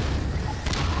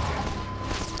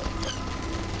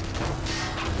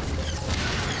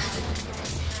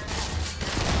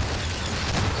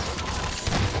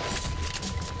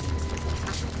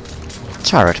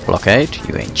 Turret blockade,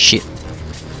 you ain't shit.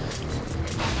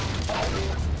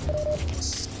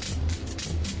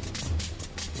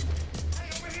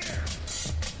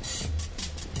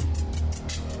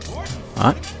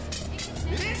 Alright.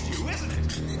 It is you, isn't it?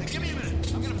 Hey, give me a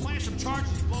minute. I'm gonna plant some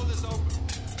charges and blow this open.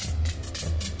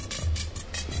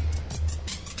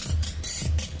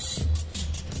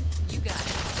 You got it.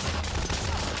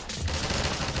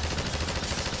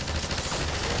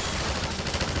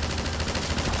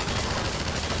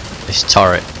 This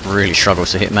turret really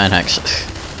struggles to hit manhacks.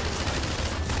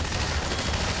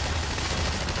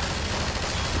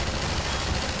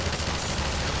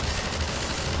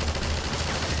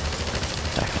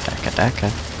 Daka.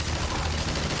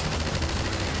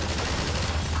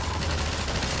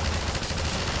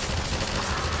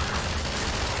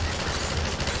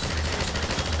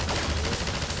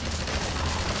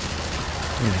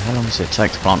 Dude, how long does it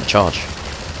take to plant a charge?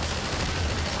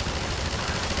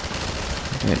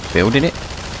 Building it?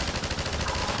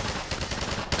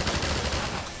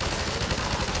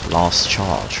 Last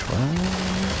charge. Well,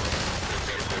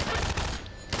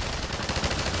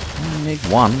 I need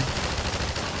one.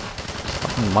 It's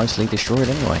fucking mostly destroyed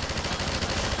anyway.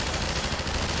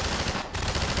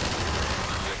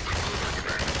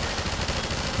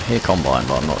 I hear combine,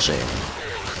 but I'm not seeing them.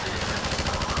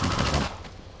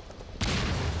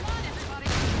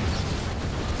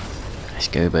 Let's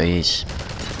go, bees.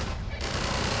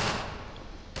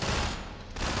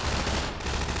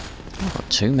 I've got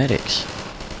 2 medics.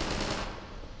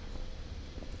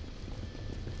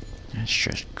 That's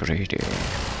just greedy. On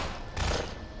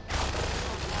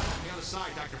the other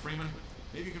side, Dr. Freeman.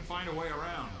 Maybe you can find a way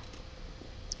around.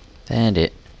 Found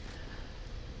it.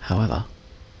 However,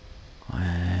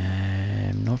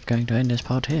 I'm not going to end this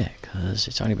part here, because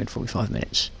it's only been 45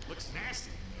 minutes. Looks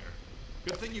nasty in there.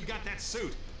 Good thing you got that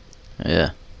suit.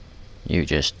 Yeah. You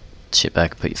just sit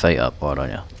back and put your feet up, why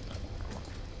don't you?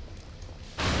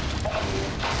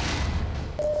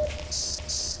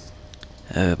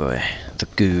 Oh boy, the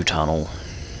goo tunnel.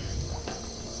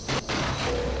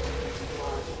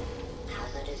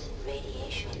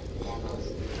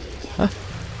 Huh?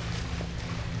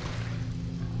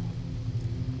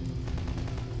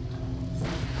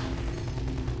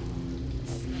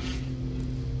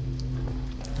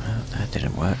 Well, that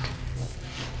didn't work.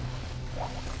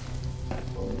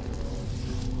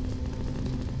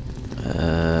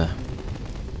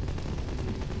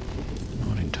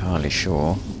 Not entirely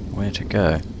sure where to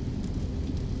go.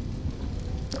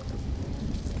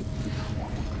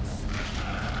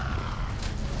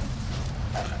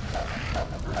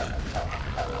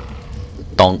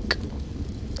 Donk.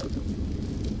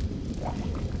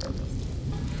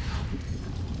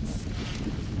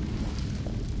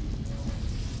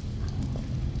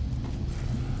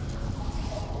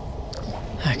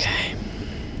 Okay.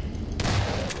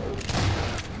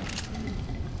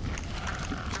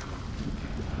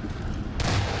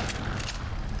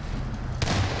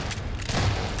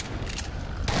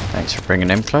 Thanks for bringing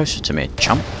them closer to me,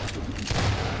 chump.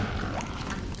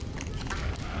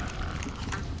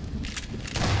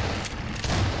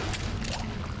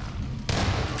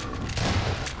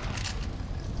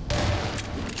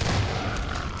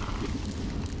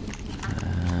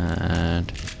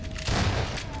 And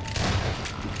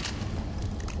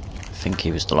I think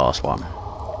he was the last one.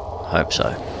 Hope so.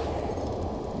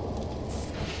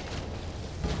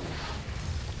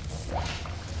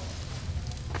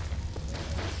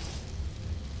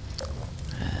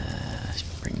 Let's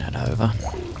bring that over.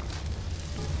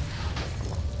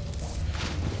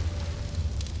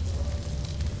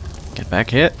 Get back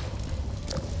here.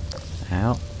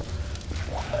 Out.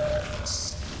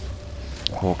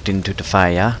 Walked into the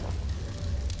fire.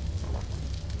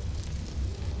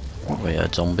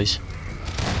 Weird zombies.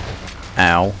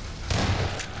 Ow.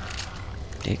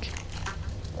 Dick.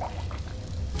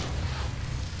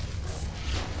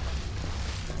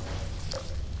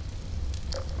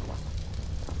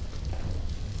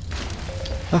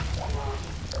 Ah.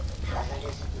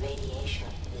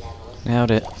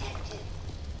 Nailed it.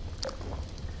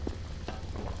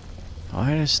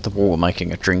 Why is the water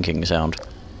making a drinking sound?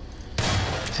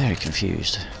 Very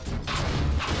confused.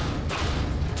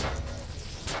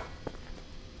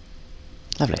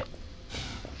 Lovely.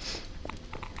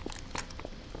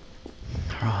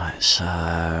 Right, so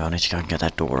I need to go and get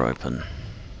that door open.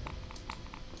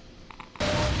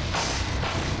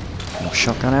 More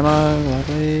shotgun ammo,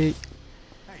 lovely.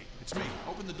 Hey, it's me.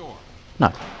 Open the door. No.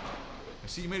 I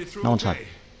see you made it through. No one's okay.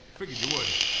 Figured you would.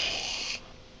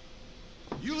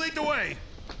 You lead the way.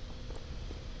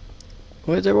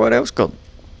 Where's everyone else gone?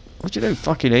 What you do,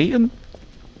 fucking eat them?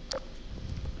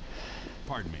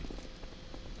 Pardon me.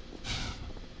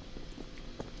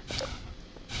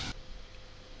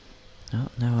 Oh,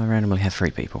 now I randomly have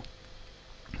 3 people.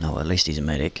 No, at least he's a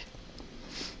medic.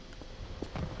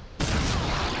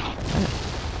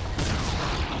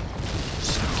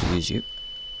 Excuse you.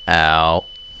 Ow.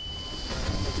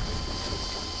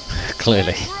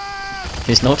 Clearly,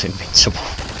 he's not invincible.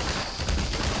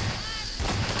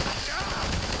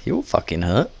 You're fucking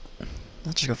hurt.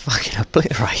 I just got fucking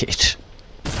obliterated.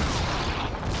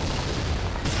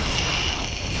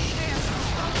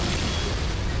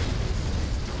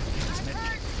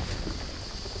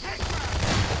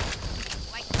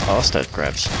 Bastard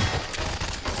grabs.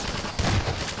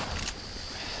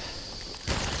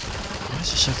 Why is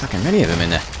there so fucking many of them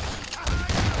in there?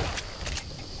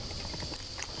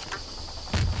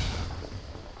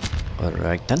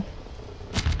 Alright then.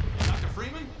 Dr.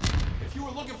 Freeman, if you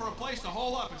were looking for a place to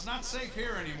hole up, it's not safe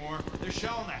here anymore. They're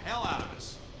shelling the hell out of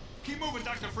us. Keep moving,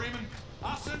 Dr. Freeman.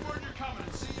 I'll send word you're coming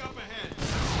and see you up ahead.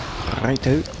 Alright,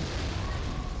 dude.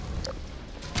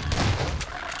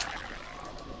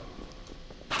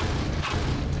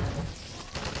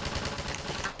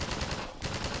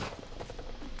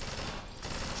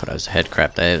 Thought that was a head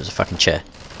crab there, it was a fucking chair.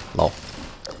 Lol.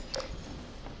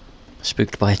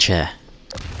 Spooked by a chair.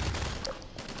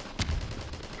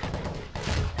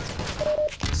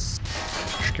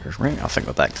 Excuse me, I think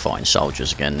we're back to fighting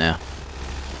soldiers again now.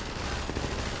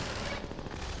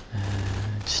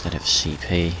 Instead of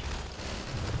CP.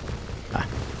 Ah.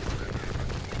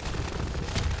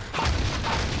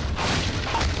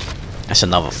 That's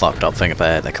another fucked up thing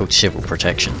about it, they're called civil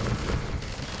protection.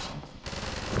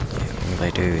 All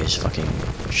they do is fucking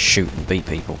shoot and beat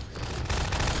people.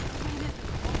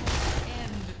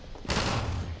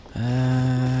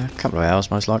 A couple of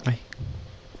hours, most likely.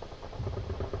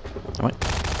 Alright.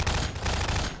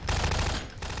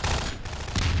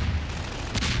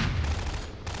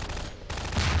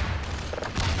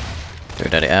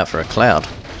 Dude had it out for a cloud.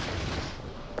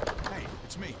 Hey,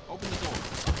 it's me. Open the door.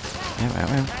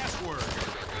 Ow. Password.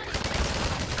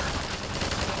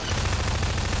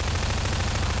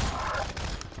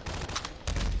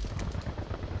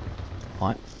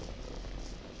 Right.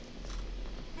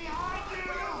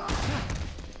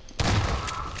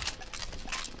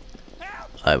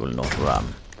 I will not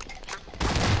run.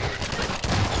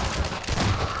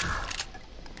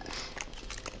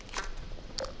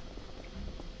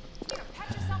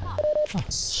 Oh,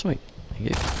 sweet. Thank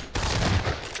you.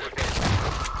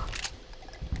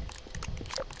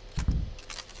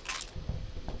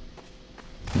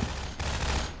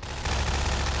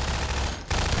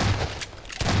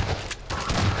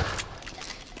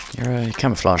 Your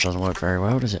camouflage doesn't work very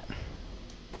well, does it?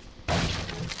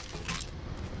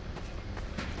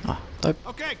 Ah, dope.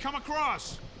 Okay, come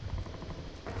across.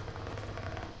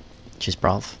 Cheers,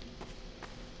 bruv.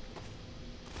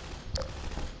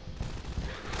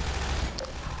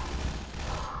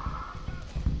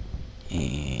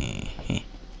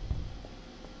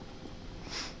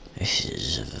 This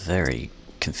is a very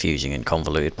confusing and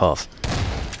convoluted path.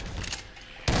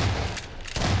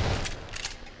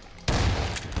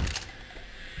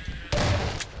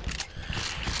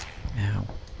 Ow.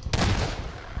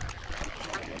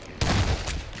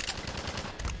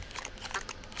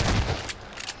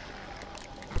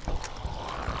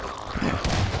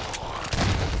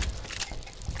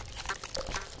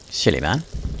 Silly man,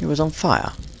 he was on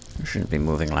fire. You shouldn't be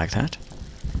moving like that.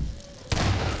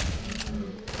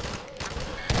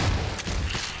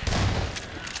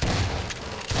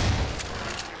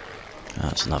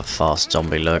 That's another fast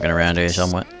zombie lurking around here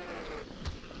somewhere.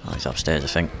 Oh, he's upstairs, I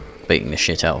think, beating the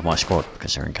shit out of my squad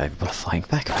because they're incapable of fighting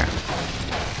back, apparently.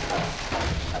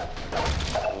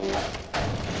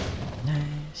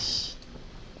 Nice.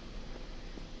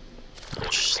 I'll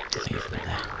just leave him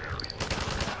there.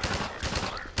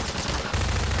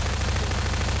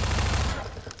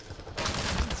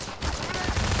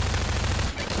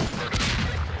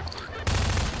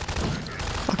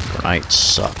 Fucking grenades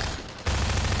suck.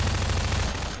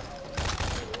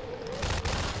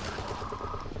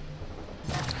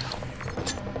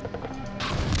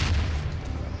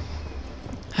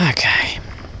 Okay,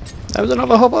 that was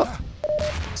another hopper.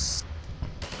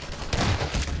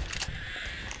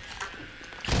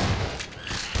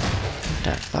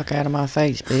 Get the fuck out of my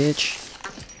face, bitch.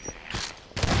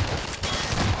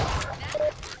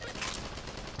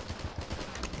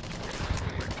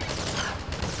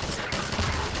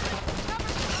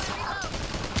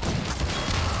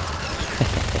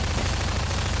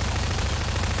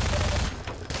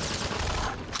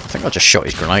 I think I just shot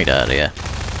his grenade out of here.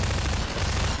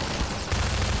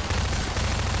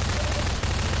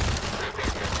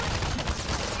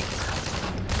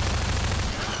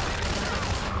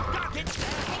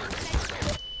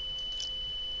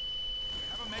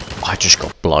 I just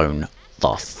got blown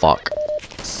the fuck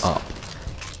up.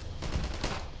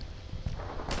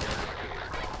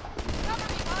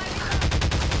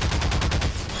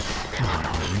 Oh,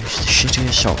 I'll use the shitty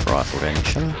assault rifle then,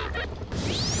 shall I?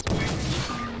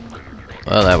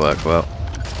 Well, that worked well.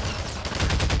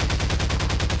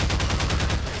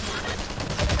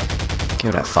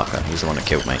 Kill that fucker, he's the one that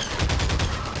killed me.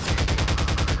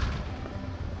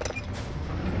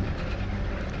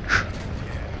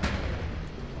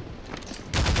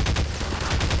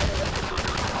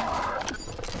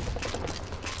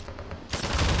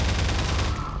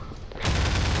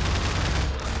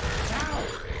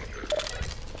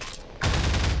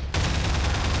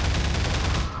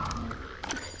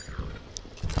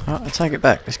 I take it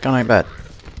back, this gun ain't bad.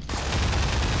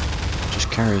 Just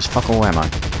carries fuck all ammo. I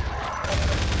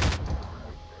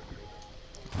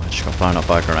just got blown up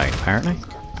by a grenade, apparently.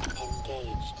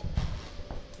 Engaged.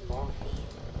 Morphine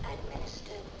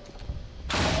administered.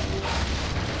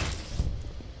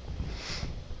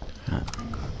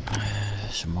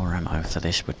 Some more ammo for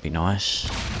this would be nice.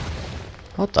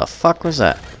 What the fuck was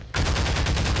that?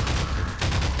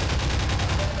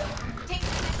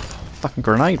 Fucking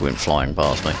grenade went flying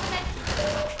past me.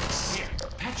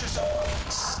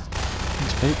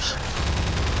 Thanks, peeps.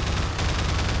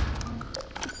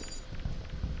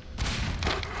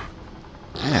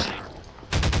 Yeah.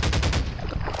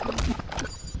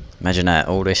 Imagine that,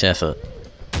 all this effort.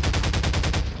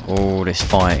 All this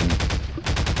fighting.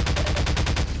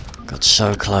 Got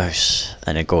so close.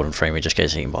 And then Gordon Freeman just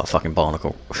gets eaten by a fucking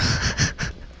barnacle.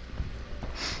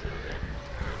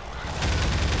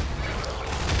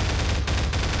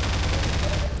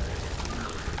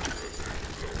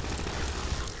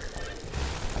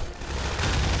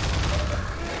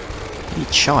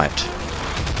 shite.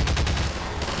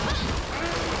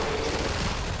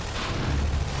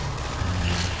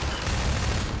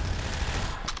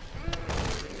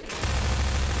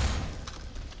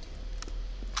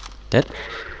 Dead?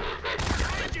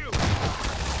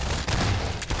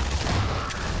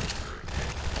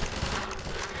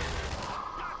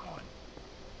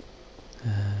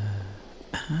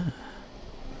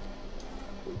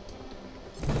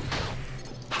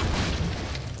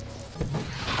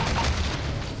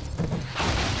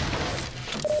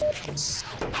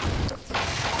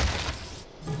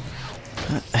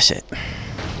 That's it.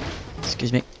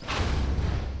 Excuse me.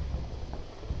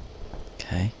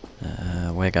 Okay,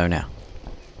 where go now?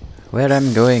 Where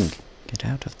I'm going? Get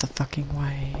out of the fucking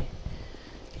way,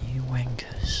 you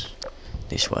wankers.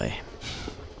 This way.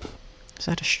 Is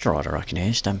that a Strider I can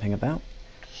hear stamping about?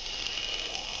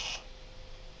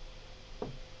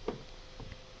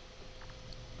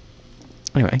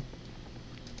 Anyway,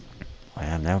 I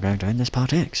am now going to end this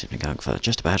part here because it's been going for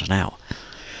just about an hour.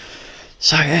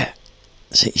 So yeah,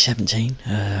 City 17,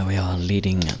 we are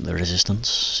leading the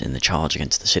resistance in the charge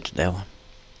against the Citadel,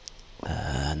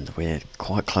 and we're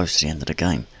quite close to the end of the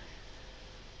game.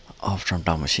 After I'm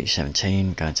done with City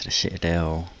 17, going to the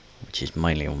Citadel, which is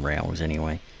mainly on rails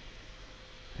anyway,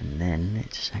 and then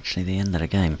it's actually the end of the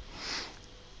game.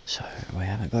 So we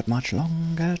haven't got much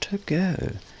longer to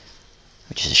go,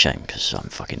 which is a shame because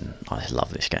I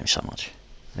love this game so much.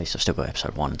 At least I've still got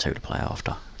episode 1 and 2 to play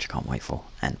after, which I can't wait for,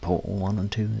 and Portal 1 and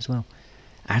 2 as well,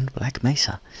 and Black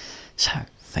Mesa. So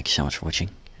thank you so much for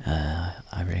watching.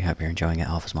 I really hope you're enjoying it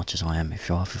half as much as I am. If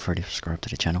you are, feel free to subscribe to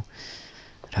the channel,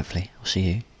 and hopefully I'll see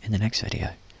you in the next video.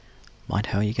 Mind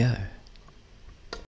how you go.